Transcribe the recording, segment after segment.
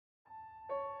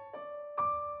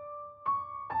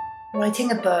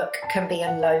Writing a book can be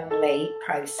a lonely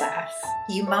process.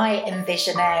 You might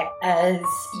envision it as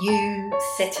you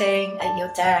sitting at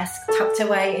your desk, tucked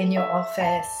away in your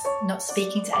office, not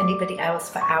speaking to anybody else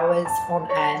for hours on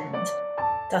end.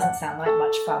 Doesn't sound like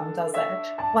much fun, does it?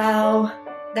 Well,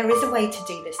 there is a way to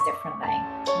do this differently.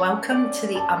 Welcome to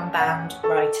the Unbound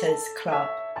Writers Club.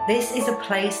 This is a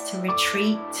place to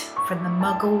retreat from the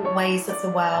muggle ways of the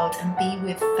world and be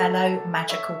with fellow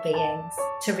magical beings,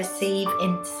 to receive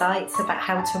insights about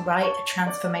how to write a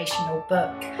transformational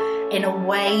book in a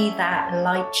way that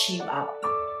lights you up,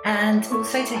 and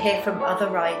also to hear from other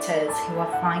writers who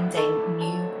are finding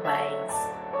new ways.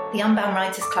 The Unbound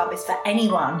Writers Club is for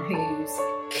anyone who's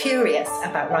curious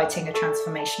about writing a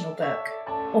transformational book,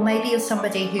 or maybe you're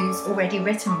somebody who's already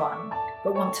written one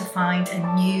but want to find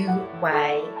a new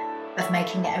way of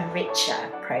making it a richer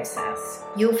process.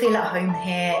 You'll feel at home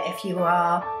here if you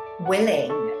are willing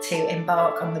to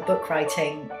embark on the book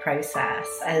writing process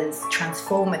as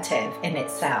transformative in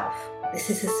itself. This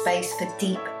is a space for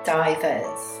deep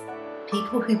divers,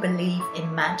 people who believe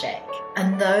in magic,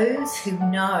 and those who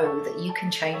know that you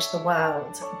can change the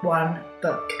world one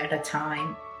book at a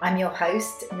time. I'm your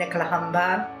host, Nicola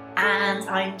Humber, and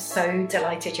I'm so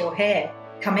delighted you're here.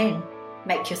 Come in.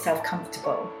 Make yourself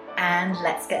comfortable and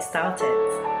let's get started.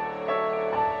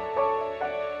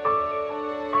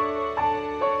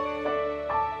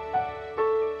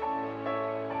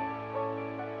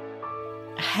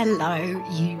 Hello,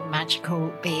 you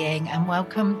magical being, and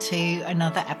welcome to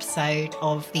another episode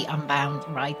of the Unbound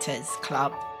Writers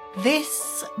Club.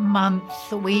 This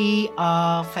month we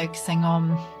are focusing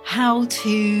on how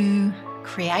to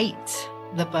create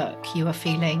the book you are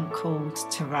feeling called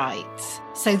to write.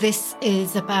 So this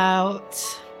is about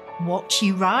what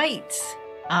you write,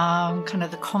 kind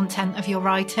of the content of your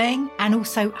writing, and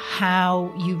also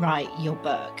how you write your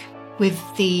book. With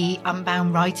the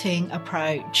Unbound writing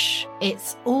approach,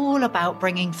 it's all about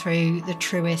bringing through the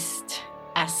truest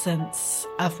essence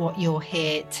of what you're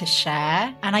here to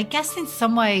share. And I guess in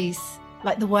some ways,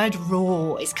 like the word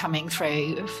raw is coming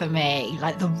through for me,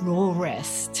 like the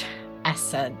rawest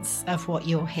essence of what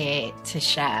you're here to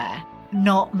share,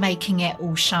 not making it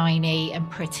all shiny and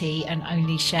pretty and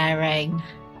only sharing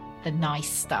the nice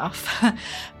stuff,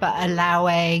 but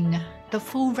allowing the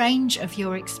full range of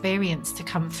your experience to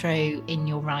come through in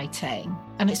your writing.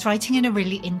 And it's writing in a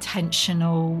really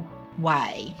intentional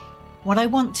way. What I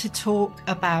want to talk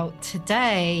about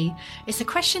today is a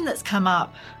question that's come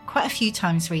up quite a few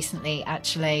times recently,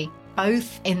 actually,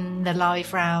 both in the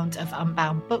live round of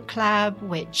Unbound Book Club,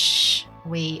 which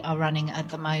we are running at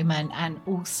the moment, and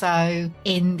also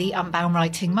in the Unbound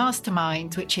Writing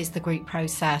Mastermind, which is the group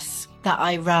process that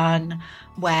I run,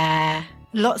 where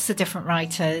lots of different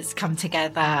writers come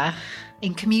together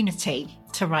in community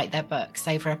to write their books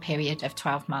over a period of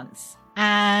 12 months.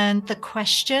 And the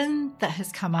question that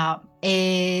has come up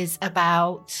is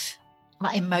about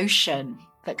my emotion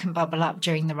that can bubble up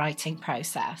during the writing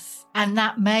process. And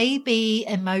that may be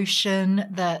emotion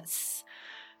that's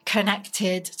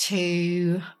connected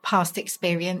to past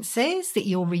experiences that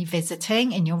you're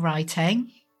revisiting in your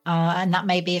writing. And that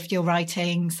may be if you're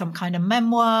writing some kind of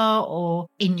memoir, or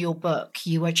in your book,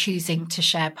 you are choosing to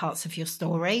share parts of your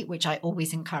story, which I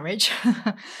always encourage.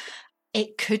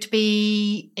 It could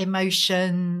be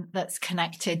emotion that's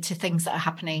connected to things that are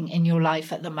happening in your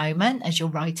life at the moment as you're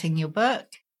writing your book.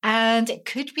 And it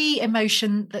could be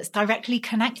emotion that's directly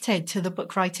connected to the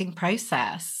book writing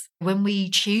process. When we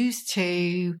choose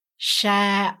to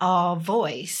share our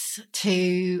voice,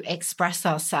 to express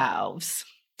ourselves,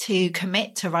 to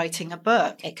commit to writing a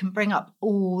book, it can bring up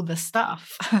all the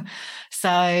stuff.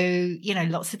 So,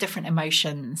 lots of different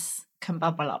emotions can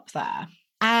bubble up there.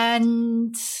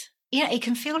 And, it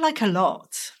can feel like a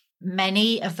lot.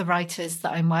 Many of the writers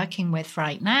that I'm working with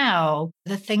right now,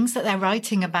 the things that they're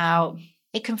writing about,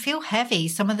 it can feel heavy.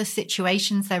 Some of the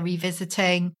situations they're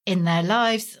revisiting in their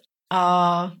lives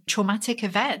are traumatic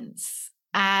events.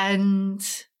 And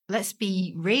let's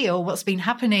be real, what's been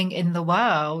happening in the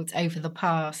world over the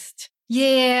past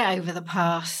year,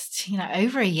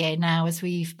 over a year now, as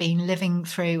we've been living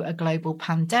through a global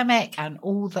pandemic and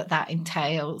all that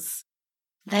entails.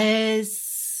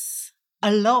 There's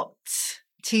a lot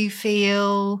to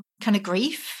feel kind of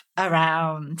grief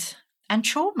around, and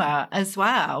trauma as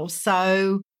well.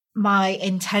 So my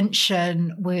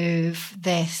intention with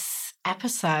this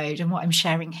episode and what I'm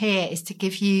sharing here is to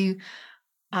give you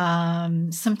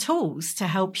some tools to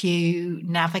help you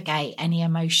navigate any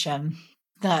emotion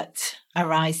that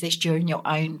arises during your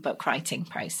own book writing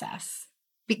process.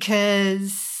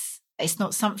 Because It's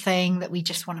not something that we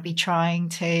just want to be trying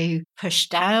to push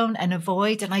down and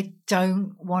avoid. And I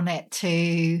don't want it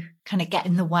to kind of get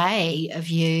in the way of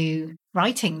you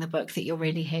writing the book that you're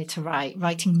really here to write,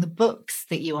 writing the books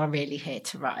that you are really here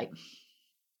to write.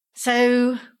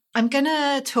 So I'm going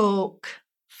to talk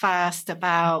first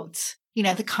about,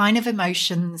 the kind of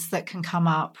emotions that can come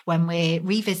up when we're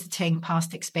revisiting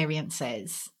past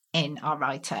experiences in our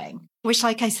writing, which,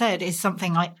 like I said, is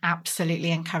something I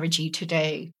absolutely encourage you to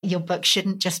do. Your book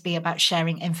shouldn't just be about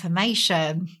sharing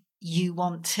information. You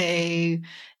want to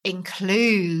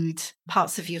include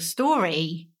parts of your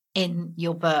story in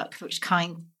your book,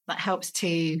 that helps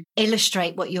to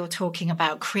illustrate what you're talking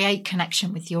about, create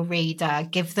connection with your reader,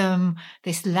 give them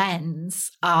this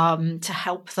lens to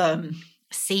help them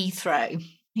see through.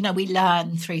 We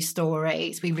learn through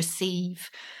stories. We receive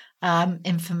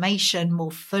information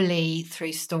more fully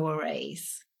through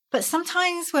stories. But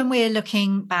sometimes when we're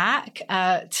looking back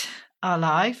at our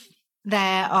life,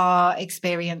 there are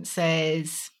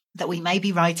experiences that we may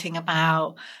be writing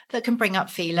about that can bring up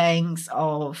feelings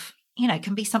of,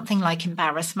 can be something like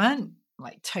embarrassment,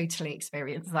 like totally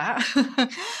experience that.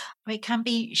 It can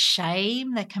be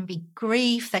shame, there can be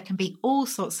grief, there can be all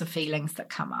sorts of feelings that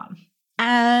come up.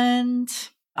 And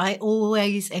I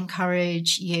always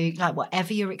encourage you, like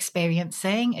whatever you're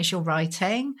experiencing as you're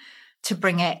writing, to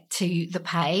bring it to the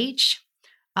page.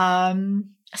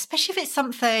 Especially if it's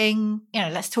something,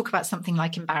 let's talk about something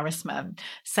like embarrassment.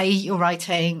 Say you're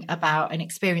writing about an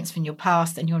experience from your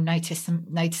past and you're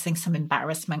noticing some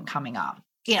embarrassment coming up.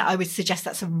 I would suggest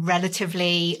that's a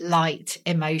relatively light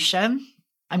emotion.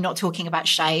 I'm not talking about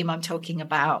shame. I'm talking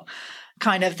about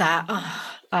kind of that,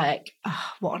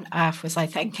 what on earth was I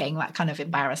thinking? That kind of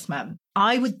embarrassment.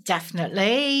 I would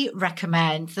definitely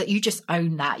recommend that you just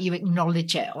own that. You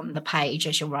acknowledge it on the page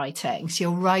as you're writing. So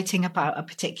you're writing about a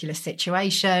particular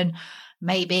situation.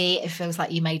 Maybe it feels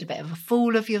like you made a bit of a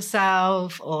fool of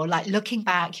yourself, or like looking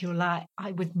back, you're like,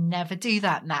 I would never do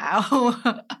that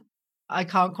now. I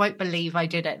can't quite believe I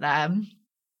did it then.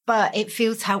 But it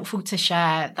feels helpful to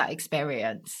share that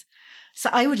experience. So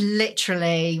I would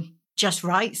literally just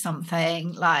write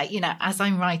something like, as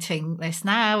I'm writing this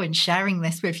now and sharing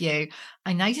this with you,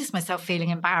 I noticed myself feeling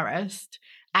embarrassed,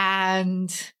 and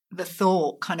the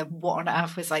thought kind of, what on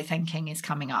earth was I thinking, is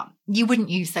coming up. You wouldn't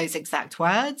use those exact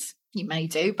words. You may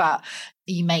do, but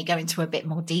you may go into a bit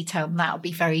more detail, and that'll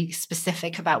be very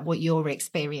specific about what you're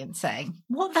experiencing.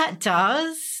 What that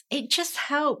does, it just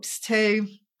helps to,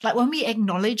 like when we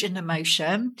acknowledge an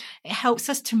emotion, it helps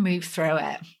us to move through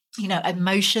it.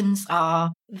 Emotions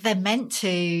they're meant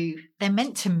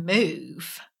to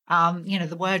move.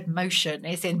 The word motion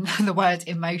is in the word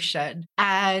emotion.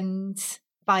 And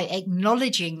by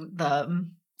acknowledging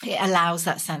them, it allows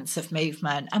that sense of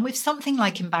movement. And with something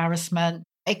like embarrassment,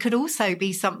 it could also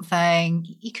be something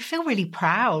you could feel really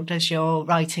proud as you're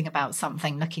writing about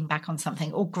something, looking back on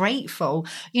something, or grateful.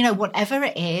 Whatever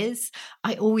it is,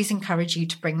 I always encourage you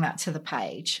to bring that to the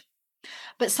page.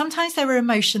 But sometimes there are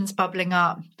emotions bubbling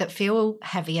up that feel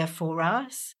heavier for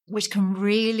us, which can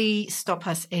really stop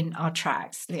us in our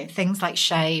tracks. Things like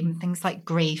shame, things like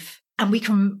grief. And we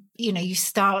can, you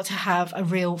start to have a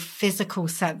real physical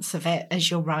sense of it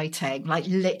as you're writing. Like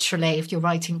literally, if you're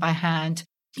writing by hand,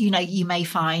 you may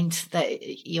find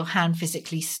that your hand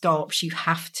physically stops. You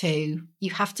have to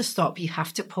stop. You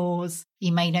have to pause.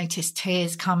 You may notice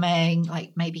tears coming,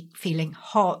 like maybe feeling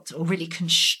hot or really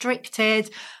constricted.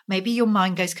 Maybe your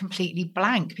mind goes completely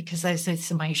blank because there's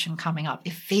this emotion coming up.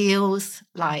 It feels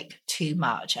like too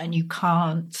much and you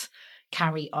can't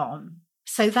carry on.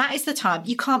 So that is the time.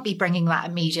 You can't be bringing that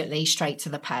immediately straight to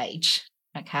the page.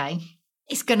 Okay.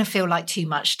 It's going to feel like too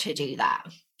much to do that.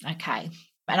 Okay.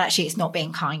 And actually, it's not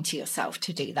being kind to yourself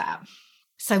to do that.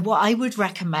 So what I would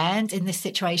recommend in this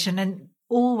situation, and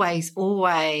always,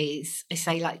 I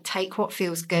say, like, take what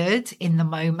feels good in the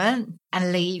moment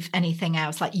and leave anything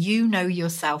else. Like,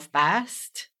 yourself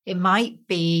best. It might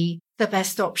be the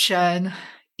best option,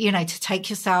 to take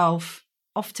yourself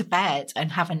off to bed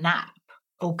and have a nap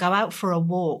or go out for a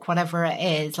walk, whatever it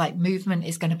is. Like, movement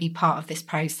is going to be part of this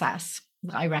process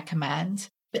that I recommend.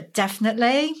 But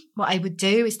definitely what I would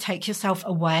do is take yourself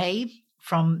away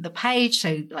from the page.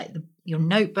 So like your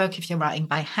notebook, if you're writing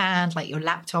by hand, like your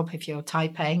laptop, if you're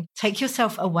typing, take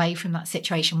yourself away from that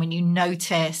situation when you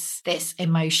notice this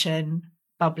emotion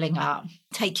bubbling up.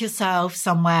 Take yourself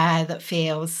somewhere that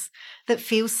feels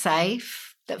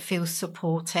safe, that feels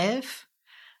supportive.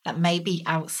 That may be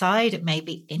outside, it may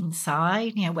be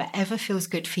inside, wherever feels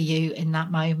good for you in that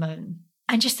moment.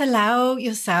 And just allow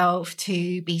yourself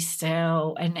to be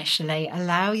still initially.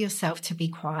 Allow yourself to be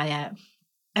quiet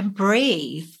and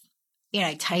breathe.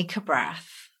 Take a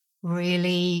breath.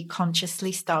 really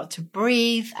consciously start to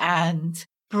breathe and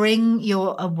bring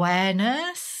your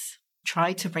awareness,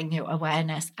 try to bring your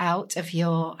awareness out of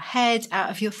your head, out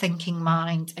of your thinking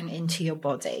mind and into your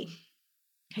body.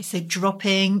 Okay, so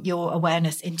dropping your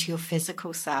awareness into your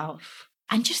physical self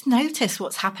and just notice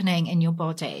what's happening in your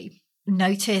body.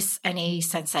 Notice any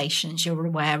sensations you're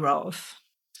aware of.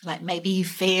 Like maybe you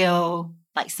feel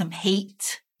like some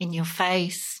heat in your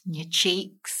face, in your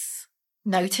cheeks.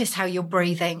 Notice how your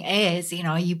breathing is.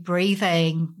 Are you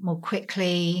breathing more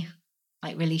quickly,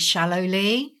 like really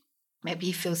shallowly? Maybe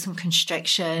you feel some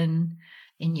constriction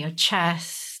in your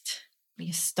chest,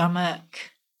 your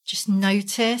stomach. Just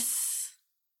notice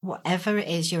whatever it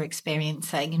is you're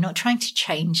experiencing. You're not trying to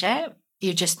change it.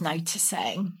 You're just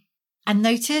noticing. And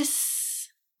notice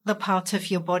the part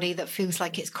of your body that feels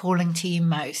like it's calling to you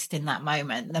most in that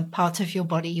moment, the part of your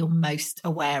body you're most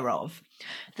aware of,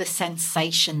 the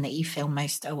sensation that you feel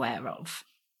most aware of.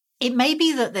 It may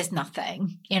be that there's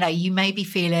nothing, you may be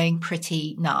feeling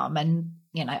pretty numb, and,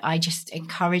 I just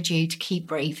encourage you to keep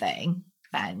breathing,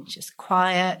 then just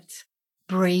quiet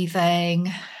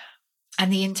breathing.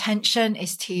 And the intention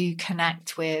is to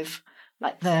connect with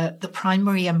like the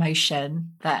primary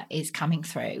emotion that is coming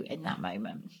through in that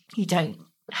moment. You don't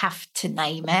have to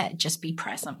name it, just be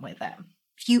present with it.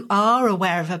 If you are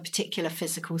aware of a particular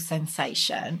physical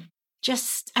sensation,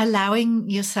 just allowing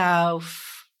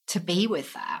yourself to be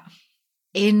with that.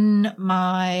 In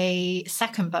my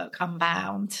second book,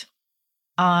 Unbound,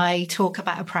 I talk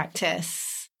about a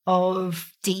practice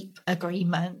of deep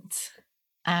agreement.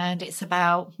 And it's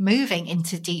about moving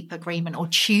into deep agreement or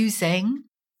choosing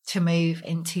to move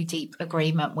into deep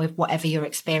agreement with whatever you're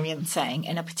experiencing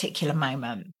in a particular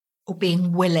moment, or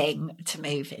being willing to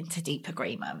move into deep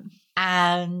agreement.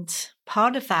 And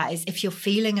part of that is if you're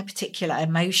feeling a particular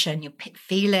emotion, you're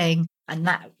feeling, and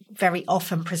that very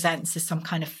often presents as some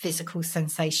kind of physical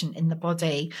sensation in the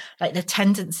body, like the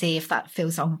tendency, if that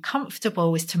feels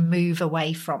uncomfortable, is to move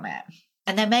away from it.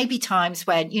 And there may be times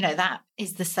when, that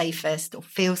is the safest or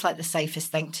feels like the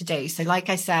safest thing to do. So like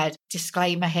I said,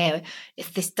 disclaimer here,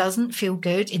 if this doesn't feel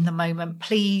good in the moment,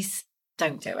 please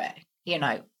don't do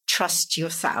it. Trust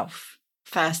yourself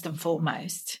first and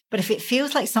foremost. But if it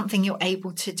feels like something you're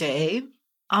able to do,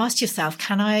 ask yourself,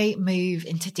 can I move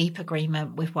into deep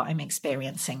agreement with what I'm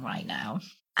experiencing right now?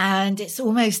 And it's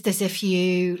almost as if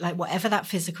you, like whatever that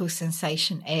physical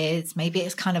sensation is, maybe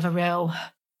it's kind of a real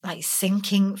like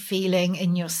sinking feeling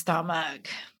in your stomach.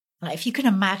 Like if you can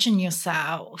imagine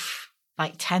yourself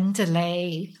like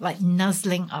tenderly, like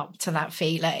nuzzling up to that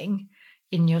feeling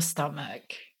in your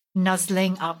stomach,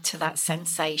 nuzzling up to that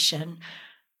sensation,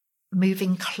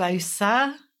 moving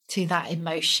closer to that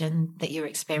emotion that you're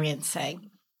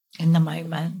experiencing in the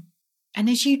moment. And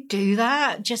as you do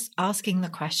that, just asking the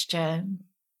question,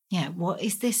 what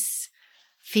is this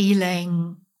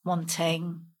feeling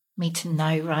wanting me to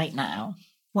know right now?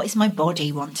 What is my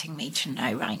body wanting me to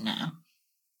know right now?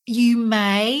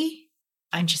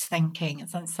 I'm just thinking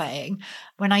as I'm saying,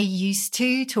 when I used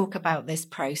to talk about this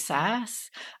process,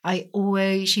 I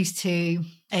always used to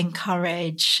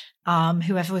encourage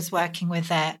whoever was working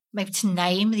with it, maybe to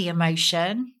name the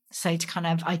emotion. So to kind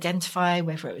of identify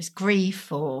whether it was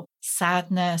grief or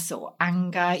sadness or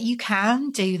anger. You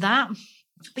can do that,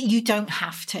 but you don't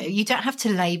have to. You don't have to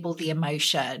label the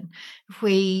emotion. If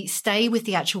we stay with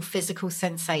the actual physical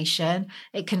sensation,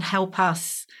 it can help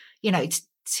us,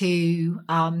 to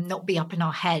not be up in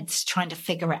our heads trying to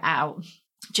figure it out.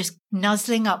 Just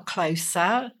nuzzling up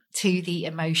closer to the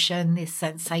emotion, this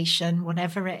sensation,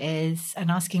 whatever it is,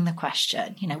 and asking the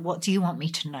question, what do you want me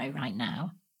to know right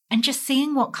now? And just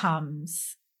seeing what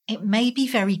comes. It may be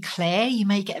very clear. You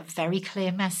may get a very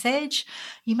clear message.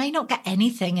 You may not get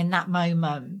anything in that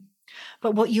moment.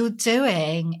 But what you're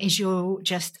doing is you're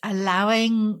just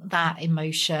allowing that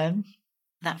emotion,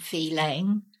 that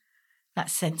feeling, that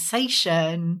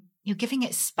sensation, you're giving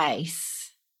it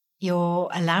space. You're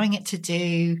allowing it to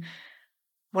do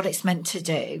what it's meant to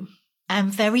do. And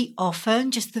very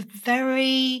often, just the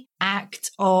very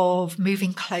act of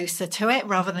moving closer to it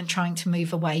rather than trying to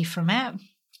move away from it,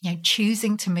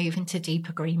 choosing to move into deep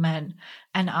agreement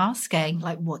and asking,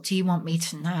 what do you want me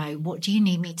to know? What do you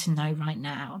need me to know right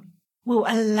now? Will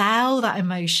allow that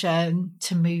emotion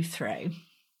to move through.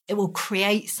 It will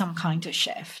create some kind of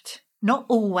shift. Not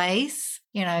always,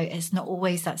 it's not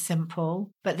always that simple,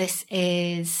 but this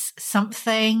is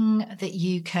something that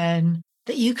you can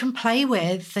play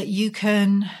with, that you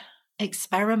can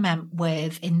experiment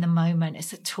with in the moment.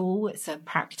 It's a tool, it's a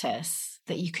practice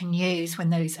that you can use when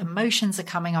those emotions are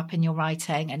coming up in your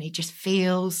writing and it just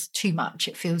feels too much,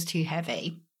 it feels too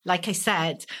heavy. Like I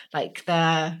said,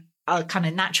 the our kind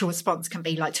of natural response can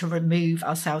be like to remove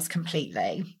ourselves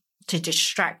completely, to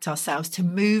distract ourselves, to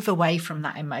move away from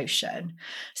that emotion.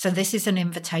 So this is an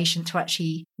invitation to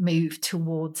actually move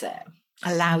towards it.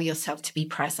 Allow yourself to be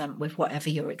present with whatever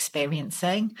you're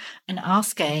experiencing and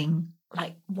asking,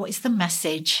 like, what is the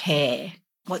message here?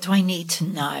 What do I need to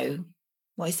know?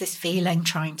 What is this feeling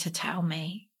trying to tell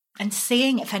me? And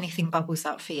seeing if anything bubbles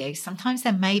up for you. Sometimes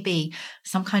there may be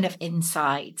some kind of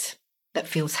insight that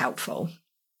feels helpful,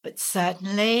 but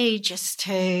certainly just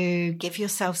to give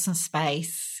yourself some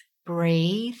space,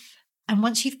 breathe. And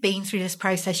once you've been through this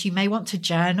process, you may want to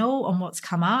journal on what's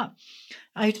come up.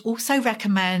 I'd also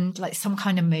recommend like some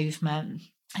kind of movement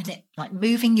and like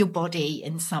moving your body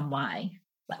in some way.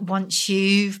 Like once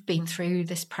you've been through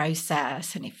this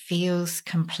process and it feels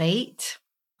complete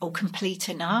or complete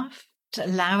enough, to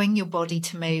allowing your body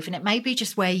to move. And it may be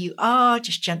just where you are,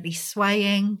 just gently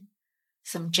swaying,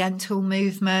 some gentle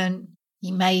movement.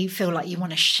 You may feel like you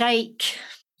want to shake,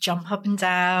 jump up and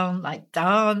down, like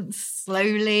dance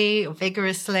slowly or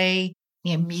vigorously.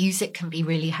 Music can be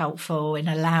really helpful in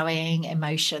allowing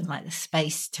emotion, like the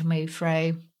space to move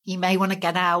through. You may want to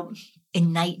get out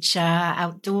in nature,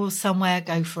 outdoors somewhere,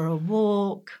 go for a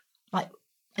walk. Like,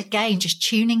 again, just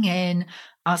tuning in,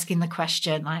 asking the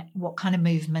question, like, what kind of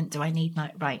movement do I need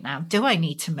right now? Do I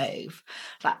need to move?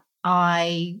 Like,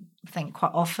 I think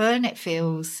quite often it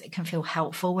can feel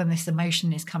helpful when this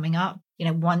emotion is coming up.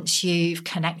 Once you've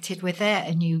connected with it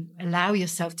and you allow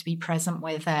yourself to be present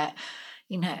with it,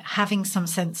 having some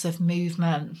sense of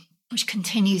movement, which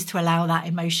continues to allow that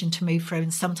emotion to move through.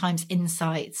 And sometimes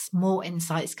more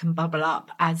insights can bubble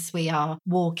up as we are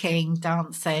walking,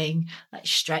 dancing, like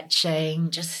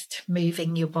stretching, just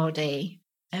moving your body.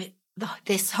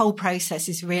 This whole process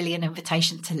is really an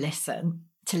invitation to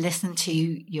listen to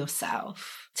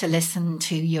yourself, to listen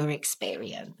to your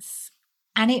experience.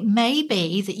 And it may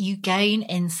be that you gain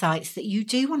insights that you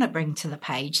do want to bring to the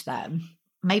page then.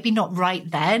 Maybe not right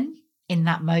then in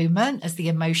that moment as the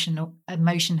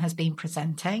emotion has been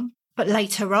presenting, but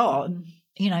later on,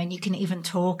 and you can even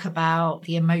talk about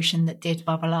the emotion that did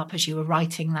bubble up as you were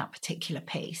writing that particular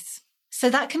piece. So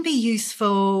that can be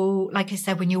useful, like I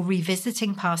said, when you're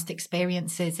revisiting past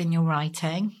experiences in your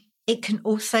writing. It can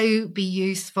also be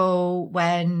useful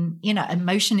when,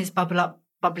 emotion is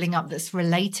bubbling up that's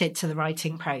related to the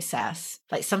writing process.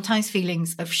 Like sometimes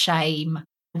feelings of shame,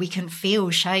 we can feel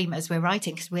shame as we're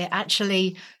writing because we're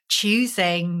actually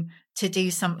choosing to do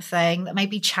something that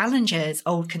maybe challenges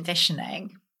old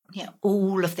conditioning.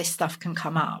 All of this stuff can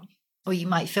come up. Or you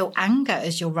might feel anger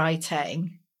as you're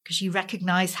writing because you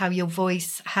recognize how your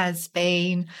voice has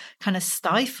been kind of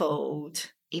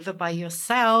stifled, either by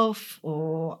yourself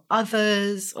or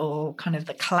others or kind of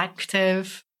the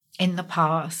collective in the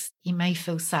past. You may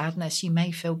feel sadness, you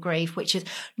may feel grief, which is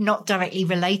not directly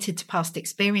related to past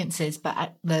experiences,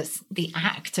 but the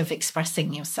act of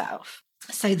expressing yourself.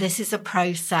 So this is a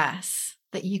process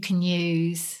that you can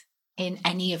use in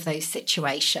any of those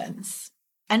situations.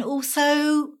 And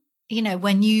also,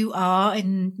 when you are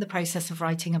in the process of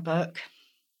writing a book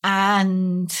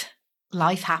and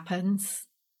life happens,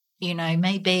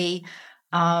 maybe,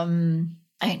 some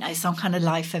kind of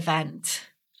life event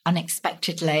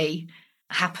unexpectedly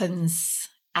happens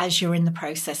as you're in the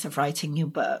process of writing your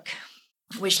book,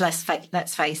 which let's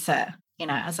face it,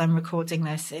 as I'm recording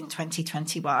this in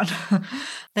 2021,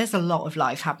 there's a lot of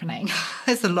life happening.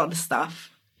 There's a lot of stuff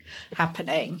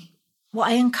happening. What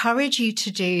I encourage you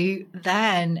to do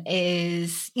then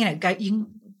is,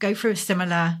 go through a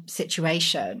similar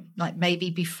situation, like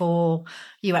maybe before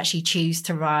you actually choose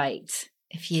to write.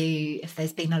 If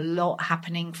there's been a lot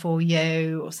happening for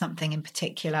you or something in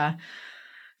particular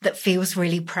that feels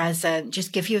really present,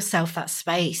 just give yourself that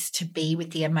space to be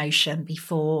with the emotion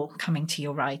before coming to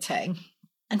your writing.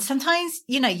 And sometimes,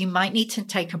 you might need to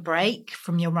take a break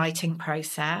from your writing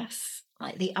process.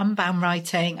 Like the Unbound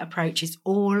writing approach is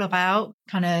all about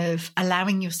kind of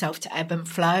allowing yourself to ebb and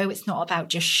flow. It's not about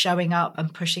just showing up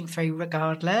and pushing through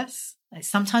regardless. Like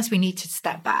sometimes we need to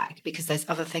step back because there's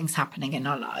other things happening in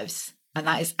our lives. And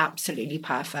that is absolutely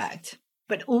perfect.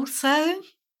 But also,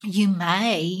 you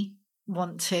may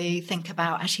want to think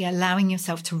about actually allowing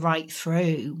yourself to write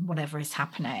through whatever is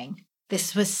happening.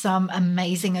 This was some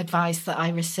amazing advice that I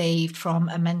received from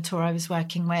a mentor I was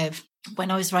working with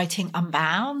when I was writing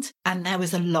Unbound, and there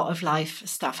was a lot of life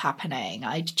stuff happening.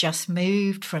 I'd just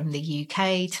moved from the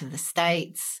UK to the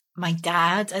States. My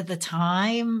dad at the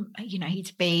time,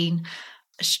 he'd been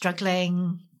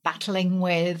battling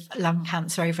with lung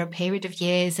cancer over a period of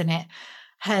years, and it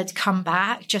had come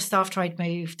back just after I'd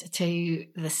moved to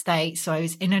the States. So I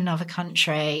was in another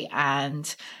country,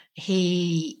 and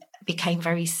he became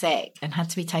very sick and had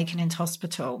to be taken into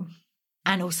hospital.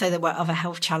 And also there were other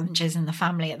health challenges in the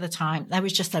family at the time. There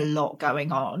was just a lot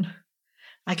going on.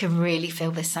 I could really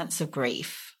feel this sense of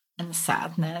grief and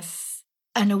sadness.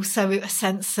 And also a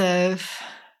sense of,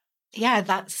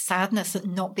 that sadness at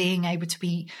not being able to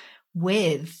be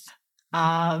with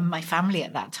my family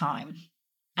at that time.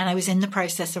 And I was in the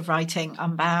process of writing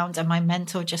Unbound, and my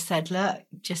mentor just said, look,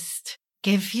 just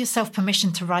give yourself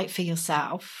permission to write for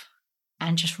yourself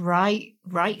and just write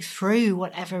through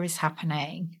whatever is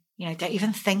happening. Don't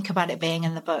even think about it being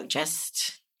in the book.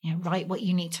 Just, write what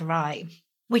you need to write,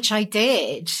 which I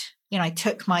did. I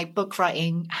took my book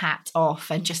writing hat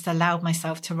off and just allowed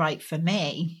myself to write for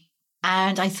me.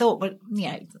 And I thought, but,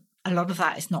 a lot of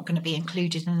that is not going to be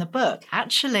included in the book.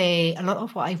 Actually, a lot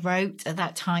of what I wrote at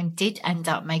that time did end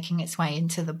up making its way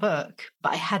into the book,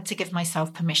 but I had to give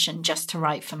myself permission just to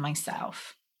write for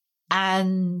myself.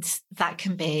 And that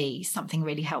can be something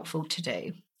really helpful to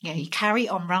do. You carry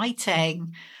on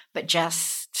writing, but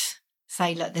just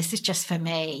say, look, this is just for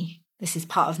me. This is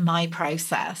part of my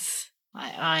process.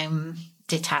 I'm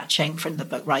detaching from the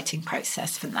book writing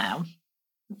process for now.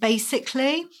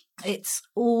 Basically, it's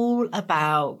all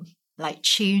about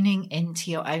tuning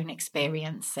into your own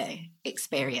experience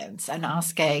and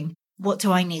asking, what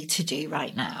do I need to do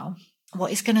right now?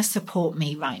 What is going to support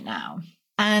me right now?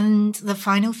 And the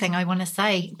final thing I want to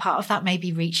say, part of that may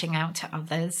be reaching out to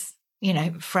others,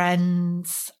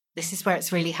 friends. This is where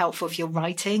it's really helpful if you're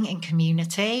writing in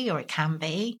community, or it can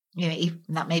be,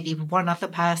 that may be one other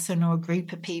person or a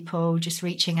group of people, just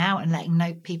reaching out and letting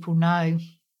people know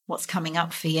what's coming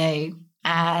up for you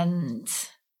and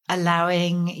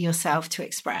allowing yourself to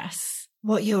express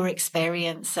what you're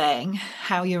experiencing,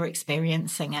 how you're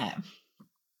experiencing it,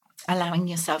 allowing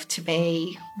yourself to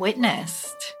be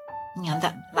witnessed.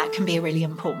 That can be a really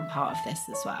important part of this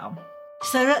as well.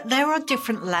 So there are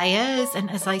different layers. And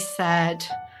as I said,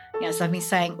 as I've been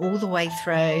saying all the way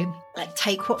through,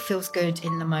 take what feels good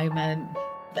in the moment,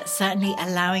 but certainly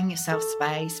allowing yourself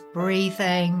space,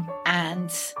 breathing,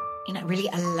 and really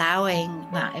allowing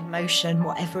that emotion,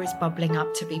 whatever is bubbling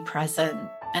up, to be present,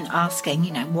 and asking,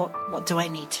 what do I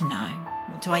need to know?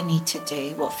 What do I need to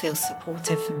do? What feels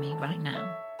supportive for me right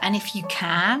now? And if you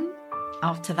can,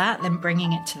 after that, then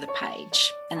bringing it to the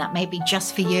page. And that may be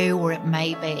just for you, or it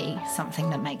may be something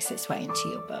that makes its way into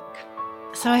your book.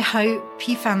 So I hope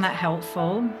you found that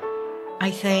helpful.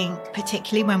 I think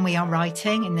particularly when we are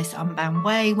writing in this unbound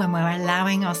way, when we're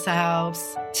allowing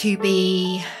ourselves to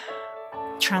be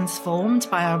transformed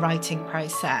by our writing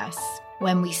process,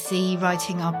 when we see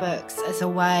writing our books as a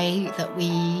way that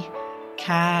we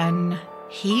can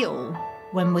heal,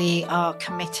 when we are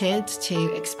committed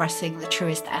to expressing the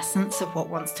truest essence of what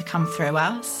wants to come through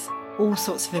us, all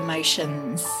sorts of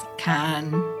emotions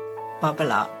can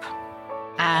bubble up.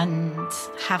 And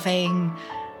having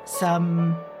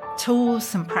some tools,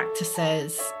 some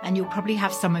practices, and you'll probably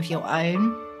have some of your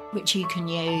own which you can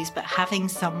use, but having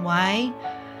some way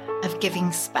of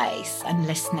giving space and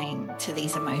listening to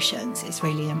these emotions is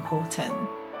really important.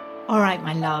 All right,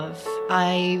 my love,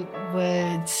 I'd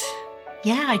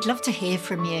love to hear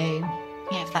from you.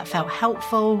 If that felt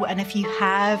helpful, and if you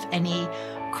have any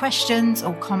questions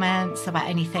or comments about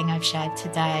anything I've shared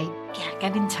today,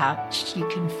 get in touch. You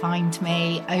can find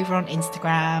me over on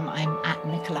Instagram. I'm at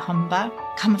Nicola Humber.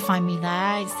 Come and find me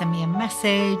there, send me a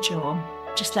message, or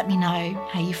just let me know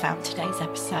how you found today's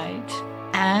episode.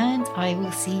 And I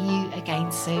will see you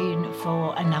again soon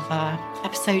for another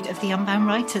episode of the Unbound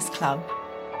Writers Club.